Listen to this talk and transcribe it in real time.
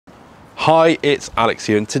Hi, it's Alex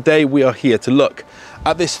here, and today we are here to look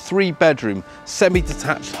at this 3-bedroom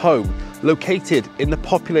semi-detached home located in the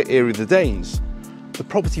popular area of the Danes. The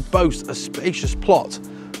property boasts a spacious plot,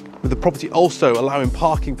 with the property also allowing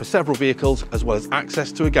parking for several vehicles as well as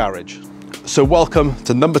access to a garage. So welcome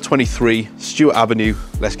to number 23 Stuart Avenue.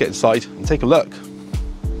 Let's get inside and take a look.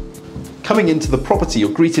 Coming into the property,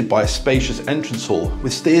 you're greeted by a spacious entrance hall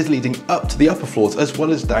with stairs leading up to the upper floors as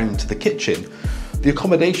well as down to the kitchen. The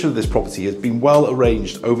accommodation of this property has been well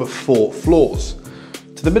arranged over 4 floors.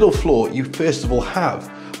 To the middle floor, you first of all have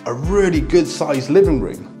a really good sized living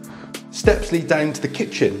room. Steps lead down to the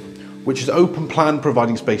kitchen, which is open plan,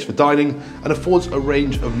 providing space for dining and affords a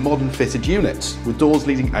range of modern fitted units with doors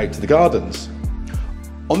leading out to the gardens.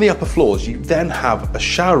 On the upper floors, you then have a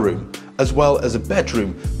shower room as well as a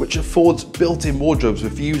bedroom, which affords built-in wardrobes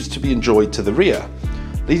with views to be enjoyed to the rear.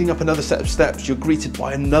 Leading up another set of steps, you're greeted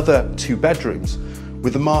by another 2 bedrooms,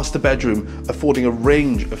 with the master bedroom affording a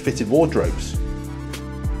range of fitted wardrobes.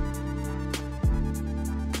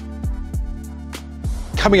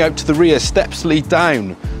 Coming out to the rear, steps lead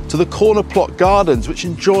down to the corner plot gardens, which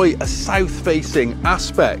enjoy a south-facing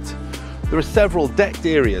aspect. There are several decked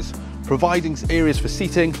areas, providing areas for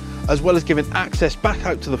seating, as well as giving access back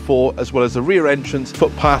out to the fore, as well as a rear entrance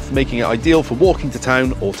footpath, making it ideal for walking to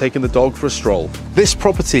town or taking the dog for a stroll. This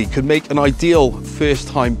property could make an ideal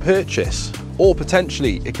first-time purchase, or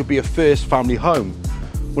potentially it could be a first family home.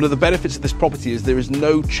 One of the benefits of this property is there is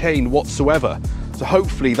no chain whatsoever, so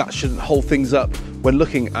hopefully that shouldn't hold things up when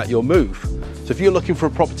looking at your move. So if you're looking for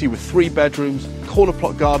a property with 3 bedrooms, corner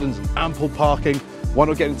plot gardens and ample parking, why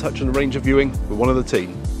not get in touch and arrange a viewing with one of the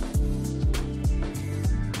team.